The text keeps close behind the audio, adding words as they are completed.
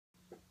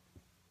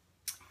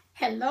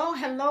Hello,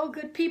 hello,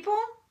 good people.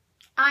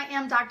 I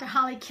am Dr.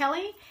 Hollie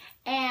Kelly,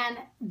 and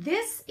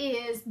this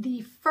is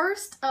the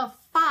first of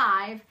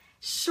 5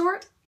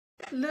 short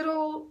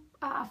little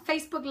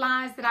Facebook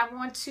Lives that I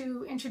want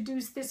to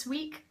introduce this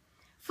week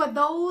for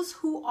those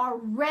who are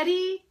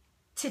ready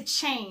to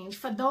change,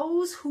 for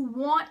those who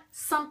want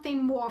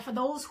something more, for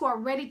those who are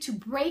ready to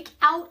break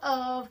out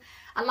of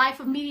a life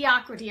of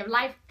mediocrity, a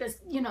life that's,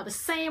 the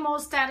same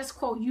old status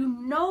quo. You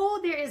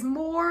know there is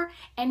more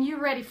and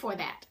you're ready for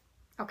that.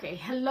 Okay,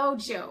 hello,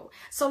 Joe.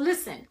 So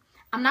listen,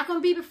 I'm not going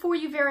to be before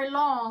you very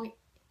long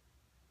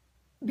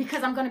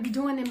because I'm going to be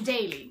doing them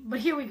daily. But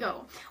here we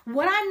go.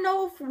 What I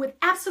know with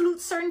absolute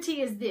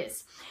certainty is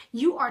this.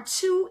 You are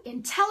too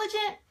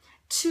intelligent,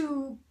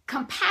 too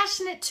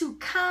compassionate, too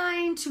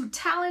kind, too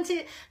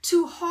talented,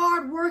 too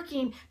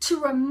hardworking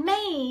to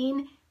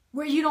remain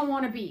where you don't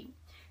want to be.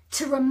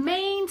 To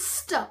remain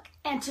stuck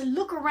and to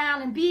look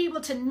around and be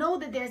able to know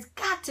that there's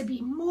got to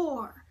be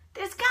more.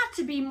 There's got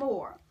to be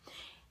more.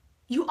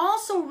 You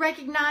also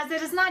recognize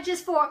that it's not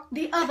just for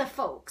the other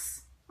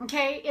folks,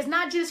 okay? It's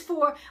not just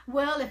for,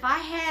 well, if I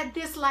had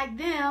this like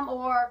them,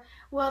 or,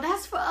 well,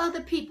 that's for other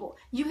people.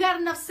 You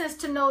got enough sense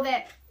to know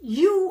that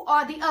you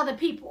are the other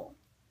people,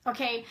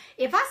 okay?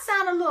 If I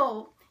sound a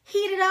little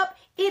heated up,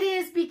 it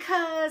is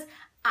because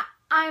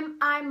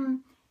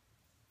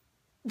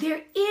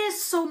there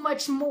is so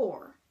much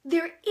more.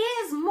 There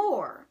is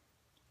more.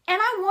 And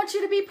I want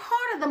you to be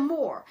part of the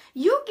more.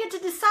 You get to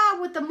decide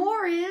what the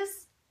more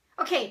is.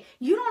 Okay,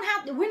 you don't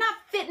have to, we're not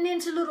fitting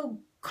into little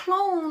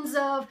clones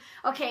of,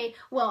 okay,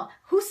 well,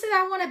 who said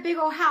I want a big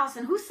old house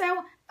and who said,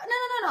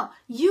 no.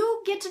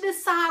 You get to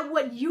decide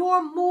what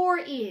your more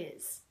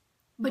is,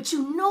 but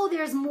you know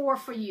there's more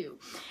for you.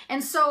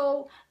 And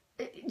so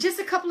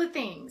just a couple of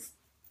things.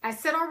 I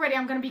said already,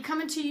 I'm going to be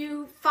coming to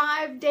you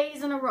 5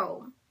 days in a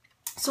row.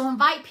 So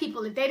invite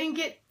people if they didn't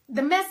get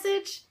the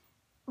message,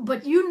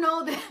 but you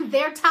know that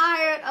they're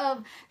tired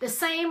of the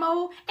same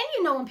old. And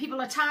you know when people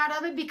are tired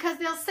of it because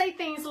they'll say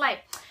things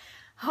like,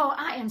 oh,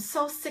 I am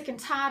so sick and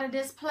tired of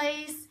this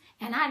place.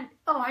 And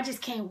I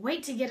just can't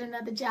wait to get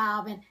another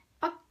job. And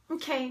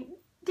okay,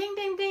 ding,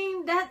 ding,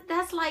 ding.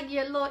 That's like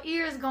your little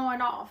ears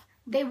going off.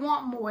 They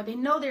want more. They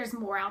know there's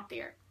more out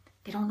there.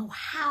 They don't know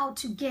how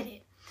to get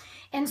it.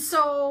 And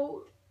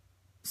so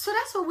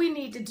that's what we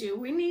need to do.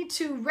 We need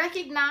to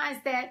recognize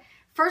that,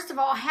 first of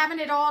all, having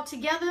it all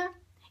together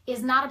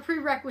is not a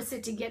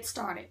prerequisite to get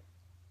started,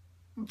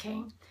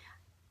 okay?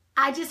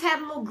 I just had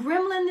a little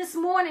gremlin this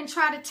morning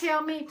try to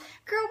tell me,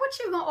 girl, what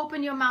you gonna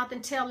open your mouth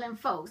and tell them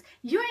folks?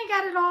 You ain't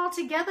got it all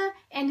together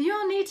and you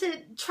don't need to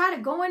try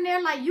to go in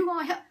there like you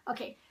gonna help.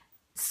 Okay,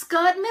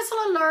 Scud missile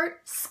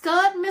alert,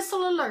 Scud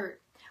missile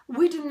alert.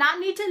 We do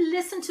not need to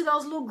listen to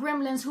those little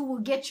gremlins who will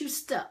get you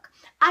stuck.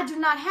 I do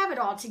not have it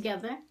all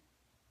together.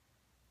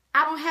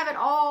 I don't have it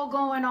all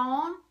going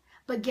on.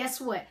 But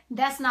guess what?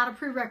 That's not a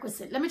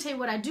prerequisite. Let me tell you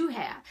what I do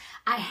have.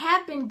 I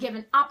have been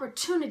given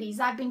opportunities.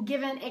 I've been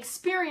given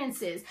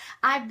experiences.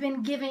 I've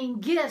been given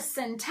gifts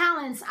and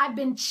talents. I've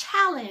been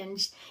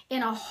challenged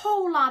in a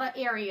whole lot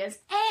of areas.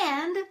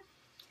 And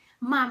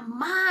my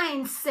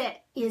mindset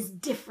is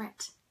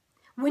different.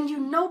 When you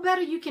know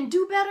better, you can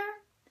do better.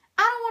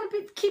 I don't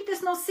want to keep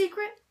this no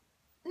secret.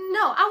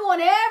 No, I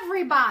want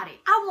everybody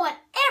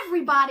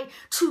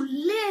to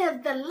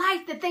live the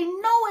life that they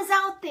know is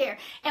out there.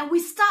 And we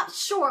stop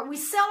short. We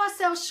sell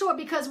ourselves short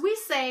because we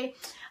say,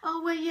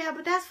 oh, well, yeah,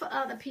 but that's for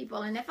other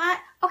people. And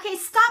okay,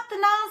 stop the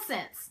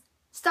nonsense.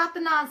 Stop the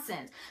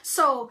nonsense.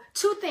 So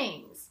 2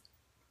 things.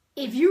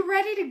 If you're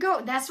ready to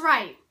go, that's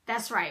right.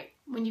 That's right.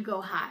 When you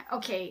go high.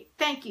 Okay,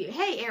 thank you.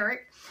 Hey,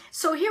 Eric.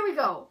 So here we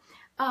go.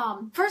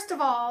 First of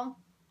all,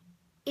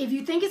 if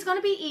you think it's going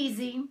to be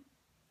easy,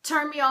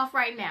 turn me off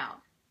right now.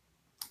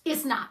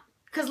 It's not,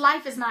 because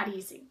life is not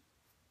easy.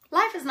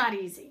 Life is not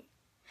easy.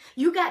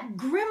 You got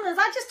gremlins.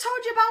 I just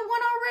told you about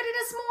one already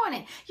this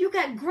morning. You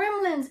got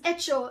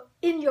gremlins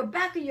in your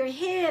back of your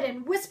head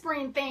and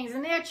whispering things,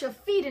 and they're at your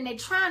feet, and they're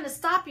trying to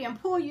stop you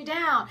and pull you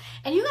down.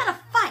 And you got to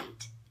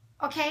fight,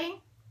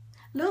 okay?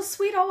 Little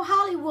sweet old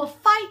Holly will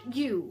fight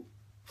you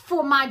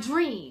for my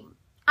dream.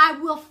 I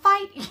will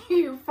fight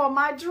you for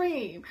my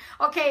dream,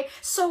 okay?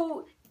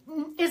 So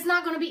it's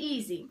not going to be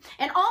easy.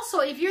 And also,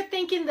 if you're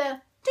thinking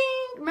the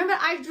ding, remember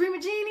I Dream a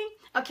Genie?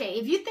 Okay,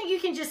 if you think you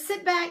can just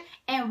sit back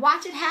and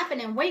watch it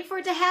happen and wait for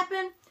it to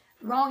happen,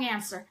 wrong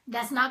answer.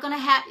 That's not going to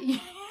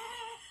happen.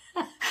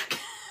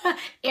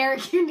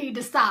 Eric, you need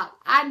to stop.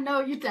 I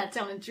know you're not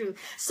telling the truth.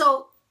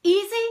 So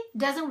easy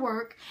doesn't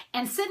work,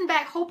 and sitting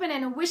back hoping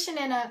and wishing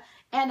and a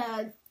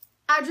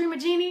I Dream a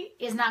Genie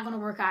is not going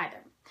to work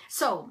either.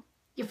 So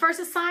your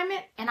first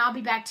assignment, and I'll be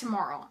back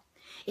tomorrow.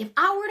 If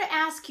I were to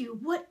ask you,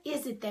 what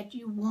is it that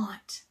you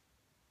want?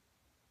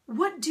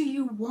 What do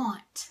you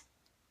want?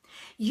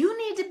 You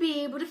need to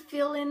be able to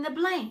fill in the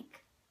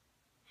blank.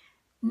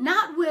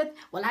 Not with,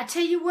 well, I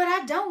tell you what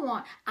I don't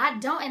want. I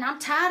don't, and I'm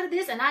tired of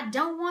this, and I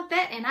don't want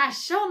that, and I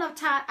sure enough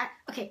tired.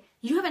 Okay,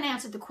 you haven't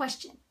answered the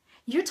question.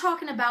 You're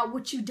talking about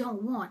what you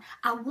don't want.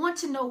 I want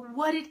to know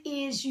what it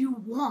is you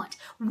want,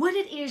 what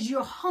it is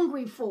you're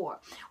hungry for.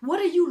 What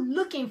are you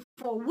looking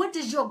for? What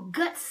does your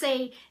gut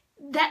say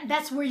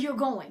that's where you're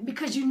going?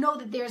 Because you know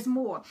that there's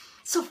more.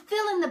 So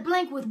fill in the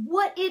blank with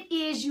what it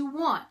is you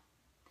want.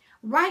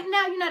 Right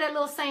now, you know that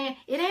little saying,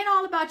 it ain't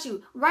all about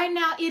you. Right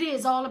now, it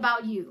is all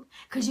about you.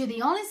 Because you're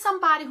the only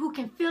somebody who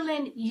can fill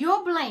in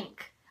your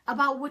blank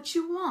about what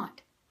you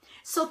want.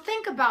 So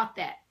think about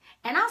that.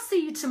 And I'll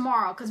see you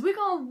tomorrow because we're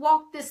going to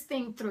walk this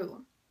thing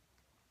through.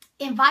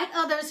 Invite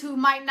others who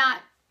might not,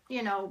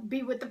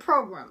 be with the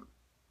program.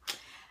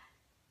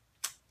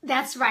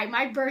 That's right,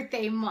 my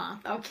birthday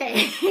month,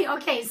 okay?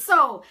 Okay,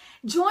 so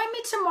join me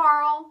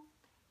tomorrow.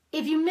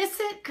 If you miss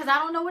it, because I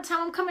don't know what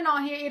time I'm coming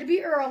on here, it'll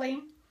be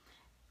early.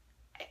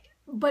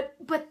 But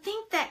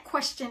think that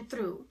question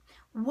through.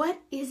 What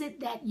is it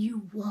that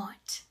you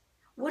want?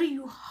 What are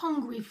you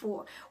hungry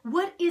for?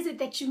 What is it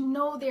that you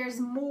know there's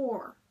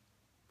more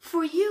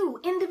for you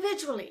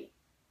individually?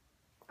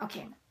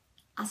 Okay,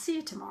 I'll see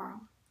you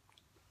tomorrow.